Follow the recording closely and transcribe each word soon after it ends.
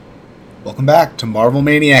Welcome back to Marvel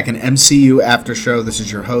Maniac, an MCU after show. This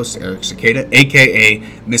is your host, Eric Cicada, aka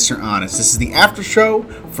Mr. Honest. This is the after show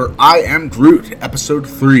for I Am Groot, episode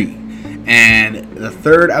 3. And the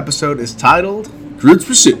third episode is titled Groot's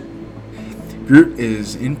Pursuit. Groot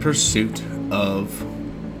is in pursuit of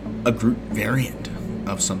a Groot variant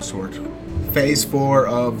of some sort. Phase 4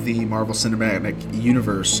 of the Marvel Cinematic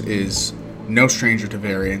Universe is no stranger to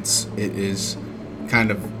variants. It is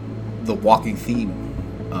kind of the walking theme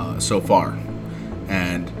so far,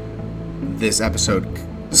 and this episode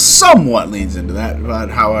somewhat leans into that, but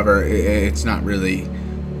however, it's not really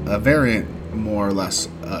a variant, more or less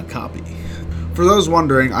a copy. For those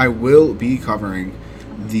wondering, I will be covering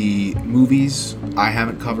the movies I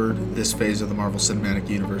haven't covered this phase of the Marvel Cinematic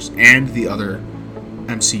Universe and the other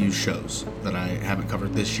MCU shows that I haven't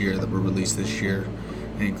covered this year that were released this year,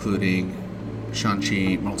 including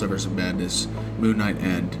Shang-Chi, Multiverse of Madness, Moon Knight,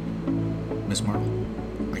 and Ms. Marvel.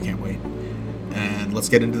 I can't wait. And let's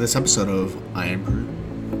get into this episode of I Am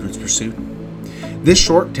Groot, Groot's Pursuit. This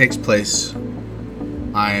short takes place,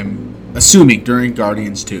 I'm assuming, during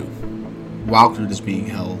Guardians 2, while Groot is being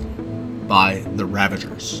held by the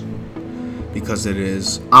Ravagers, because it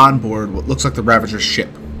is on board what looks like the Ravagers ship.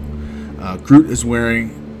 Groot is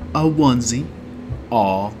wearing a onesie,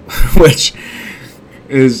 which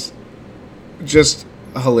is just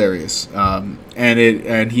hilarious.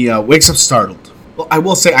 And he wakes up startled. Well, I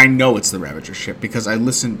will say I know it's the Ravager ship because I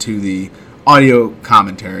listened to the audio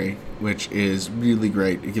commentary, which is really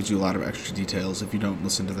great. It gives you a lot of extra details. If you don't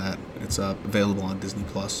listen to that, it's available on Disney+.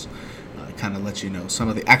 It kind of lets you know some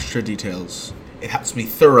of the extra details. It helps me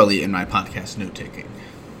thoroughly in my podcast note-taking.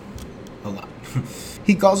 A lot.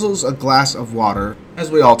 He guzzles a glass of water,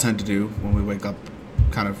 as we all tend to do when we wake up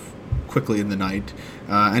kind of quickly in the night,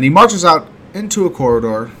 and he marches out into a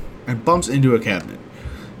corridor and bumps into a cabinet.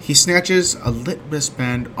 He snatches a lit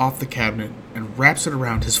wristband off the cabinet and wraps it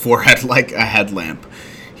around his forehead like a headlamp.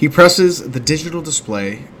 He presses the digital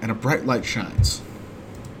display and a bright light shines.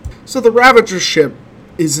 So the Ravager ship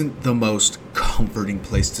isn't the most comforting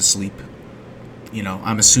place to sleep. You know,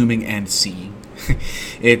 I'm assuming and seeing.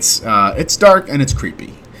 It's dark and it's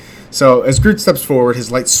creepy. So as Groot steps forward, his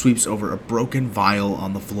light sweeps over a broken vial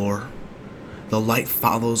on the floor. The light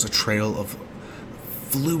follows a trail of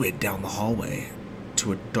fluid down the hallway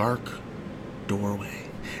to a dark doorway,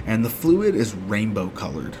 and the fluid is rainbow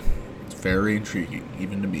colored. It's very intriguing,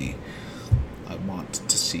 even to me. I want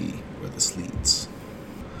to see where this leads.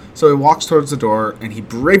 So he walks towards the door and he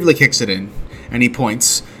bravely kicks it in, and he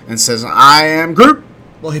points and says, "I am Groot."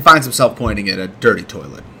 Well, he finds himself pointing at a dirty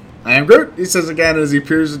toilet. "I am Groot," he says again as he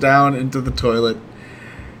peers down into the toilet.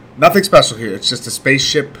 Nothing special here, it's just a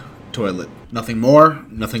spaceship toilet. Nothing more,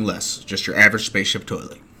 nothing less, just your average spaceship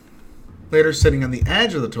toilet. Later, sitting on the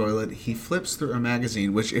edge of the toilet, he flips through a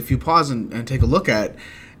magazine, which if you pause and take a look at,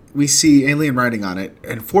 we see alien writing on it,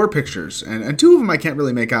 and 4 pictures, and 2 of them I can't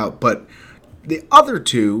really make out, but the other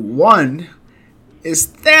 2, one is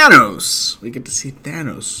Thanos. We get to see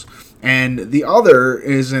Thanos. And the other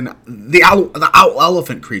is the owl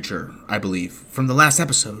elephant creature, I believe, from the last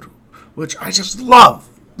episode, which I just love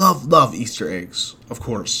Easter eggs, of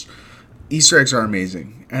course. Easter eggs are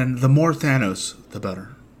amazing, and the more Thanos, the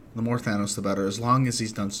better. The more Thanos, the better, as long as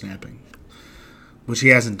he's done snapping. Which he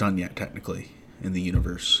hasn't done yet, technically, in the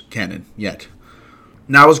universe canon, yet.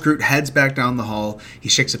 Now as Groot heads back down the hall, he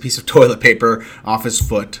shakes a piece of toilet paper off his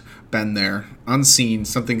foot. Been there, unseen,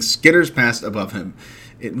 something skitters past above him.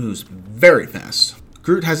 It moves very fast.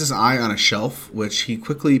 Groot has his eye on a shelf, which he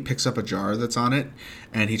quickly picks up a jar that's on it,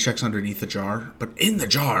 and he checks underneath the jar. But in the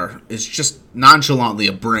jar is just nonchalantly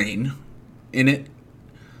a brain in it.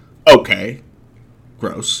 Okay.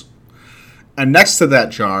 Gross. And next to that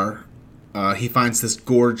jar, he finds this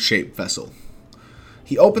gourd-shaped vessel.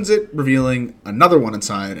 He opens it, revealing another one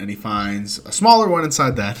inside, and he finds a smaller one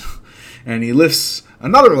inside that. And he lifts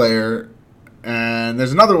another layer, and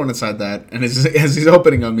there's another one inside that. And as he's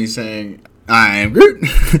opening them, he's saying, "I am Groot."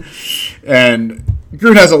 And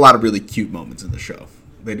Groot has a lot of really cute moments in the show.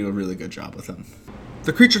 They do a really good job with him.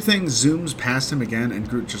 The creature thing zooms past him again, and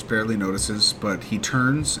Groot just barely notices, but he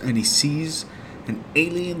turns and he sees an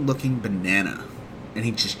alien-looking banana, and he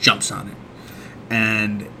just jumps on it.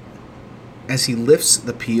 And as he lifts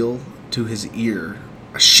the peel to his ear,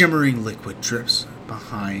 a shimmering liquid drips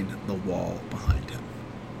behind the wall behind him.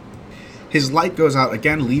 His light goes out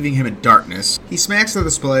again, leaving him in darkness. He smacks the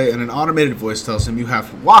display, and an automated voice tells him, "You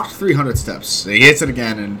have walked 300 steps." He hits it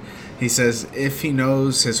again, and he says if he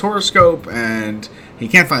knows his horoscope, and he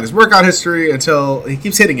can't find his workout history until he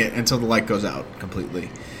keeps hitting it until the light goes out completely.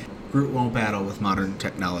 Groot won't battle with modern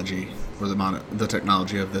technology, or the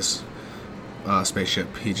technology of this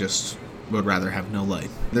spaceship. He just would rather have no light.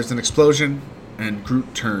 There's an explosion, and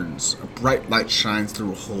Groot turns. A bright light shines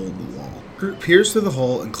through a hole in the wall. Groot peers through the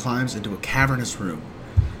hole and climbs into a cavernous room.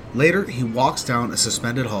 Later, he walks down a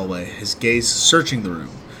suspended hallway, his gaze searching the room.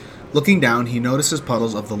 Looking down, he notices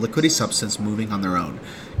puddles of the liquidy substance moving on their own.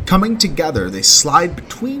 Coming together, they slide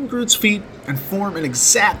between Groot's feet and form an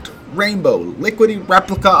exact rainbow, liquidy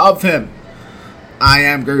replica of him. "I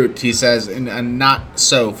am Groot," he says in a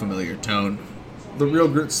not-so-familiar tone. The real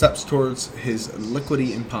Groot steps towards his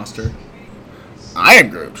liquidy imposter. "I am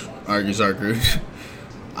Groot," argues our Groot.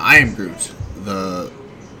 "I am Groot," the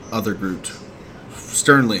other Groot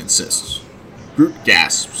sternly insists. Groot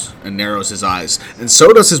gasps and narrows his eyes, and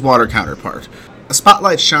so does his water counterpart. A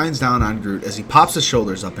spotlight shines down on Groot as he pops his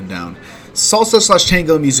shoulders up and down.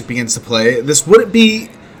 Salsa/tango music begins to play. This wouldn't be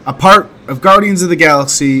a part of Guardians of the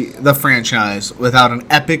Galaxy, the franchise, without an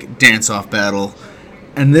epic dance-off battle.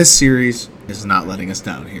 And this series is not letting us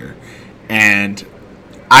down here. And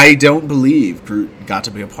I don't believe Groot got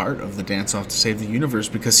to be a part of the dance-off to save the universe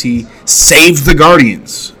because he saved the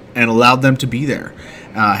Guardians and allowed them to be there.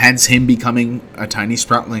 Hence him becoming a tiny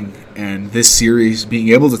sproutling and this series being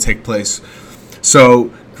able to take place. So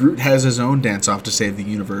Groot has his own dance-off to save the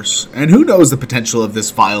universe. And who knows the potential of this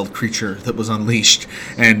vile creature that was unleashed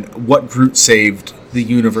and what Groot saved the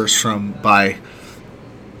universe from by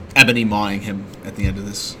Ebony mawing him at the end of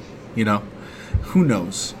this. You know? Who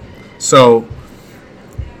knows? So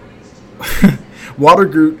Water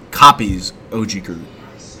Groot copies OG Groot.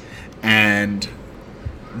 And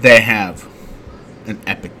they have an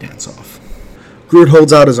epic dance-off. Groot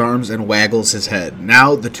holds out his arms and waggles his head.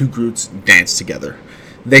 Now the two Groots dance together.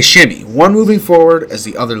 They shimmy, one moving forward as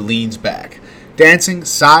the other leans back. Dancing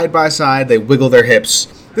side by side, they wiggle their hips.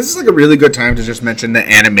 This is like a really good time to just mention the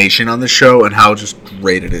animation on the show and how just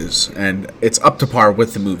great it is. And it's up to par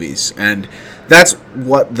with the movies. And that's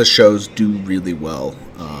what the shows do really well.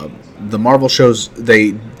 The Marvel shows,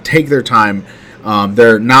 they take their time.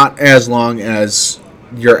 They're not as long as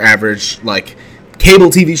your average, like, cable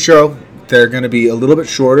TV show. They're going to be a little bit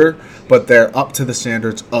shorter, but they're up to the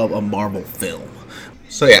standards of a Marvel film.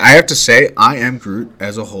 So yeah, I have to say, I Am Groot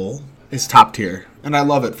as a whole is top tier, and I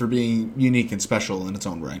love it for being unique and special in its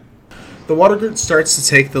own right. The Water Groot starts to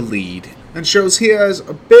take the lead and shows he has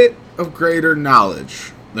a bit of greater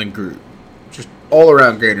knowledge than Groot. Just all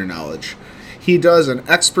around greater knowledge. He does an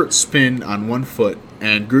expert spin on one foot,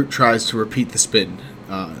 and Groot tries to repeat the spin,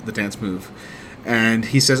 the dance move. And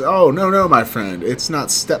he says, "Oh, no, my friend. It's not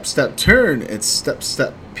step, step, turn. It's step,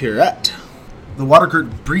 step, pirouette." The Water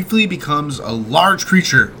Groot briefly becomes a large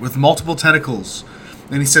creature with multiple tentacles.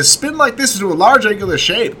 And he says, "Spin like this into a large angular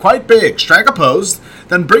shape, quite big. Strike a pose,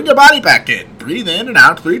 then bring your body back in. Breathe in and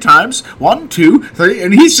out 3 times. 1, 2, 3.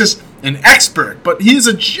 And he's just an expert, but he is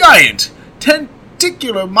a giant,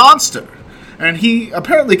 tentacular monster. And he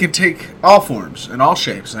apparently can take all forms and all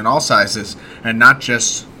shapes and all sizes, and not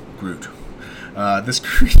just Groot. This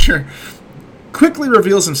creature quickly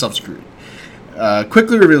reveals himself to Groot.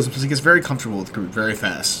 He gets very comfortable with Groot very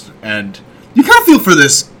fast. And you kind of feel for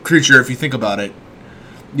this creature if you think about it.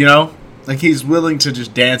 You know? Like, he's willing to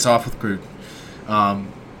just dance off with Groot.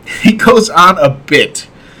 He goes on a bit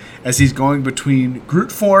as he's going between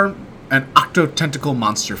Groot form and octotentacle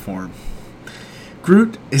monster form.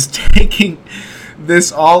 Groot is taking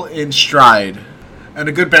this all in stride, and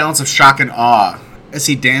a good balance of shock and awe as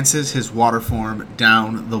he dances his water form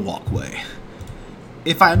down the walkway.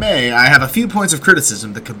 "If I may, I have a few points of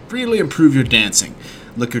criticism that could really improve your dancing,"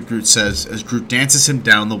 Liquid Groot says as Groot dances him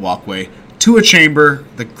down the walkway to a chamber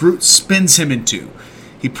that Groot spins him into.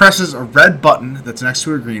 He presses a red button that's next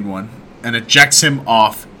to a green one and ejects him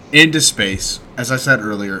off into space, as I said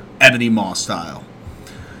earlier, Ebony Maw style.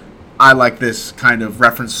 I like this kind of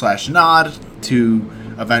reference/nod to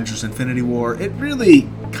Avengers Infinity War. It really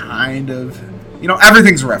kind of,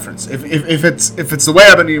 everything's a reference. If it's the way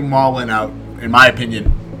Ebony Maw went out, in my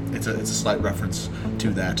opinion, it's a slight reference to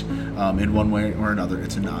that. In one way or another,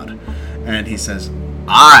 it's a nod. And he says,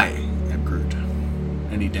 "I am Groot,"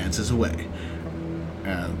 and he dances away.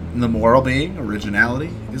 The moral being, originality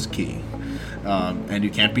is key. And you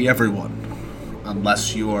can't be everyone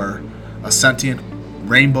unless you're a sentient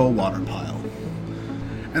rainbow water pile.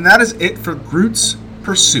 And that is it for Groot's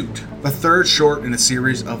Pursuit, the third short in a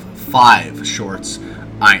series of 5 shorts.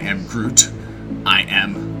 I am Groot. I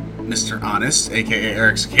am Mr. Honest, aka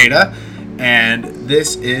Eric Cicada, and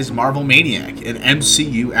this is Marvel Maniac, an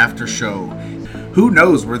MCU after show. Who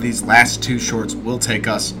knows where these last 2 shorts will take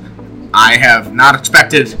us? I have not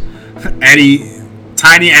expected any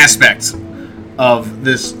tiny aspects of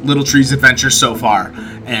this Little Tree's adventure so far,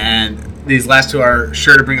 and these last two are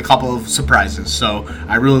sure to bring a couple of surprises. So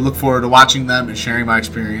I really look forward to watching them and sharing my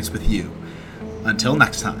experience with you. Until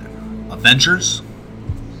next time, Avengers,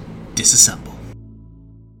 disassemble.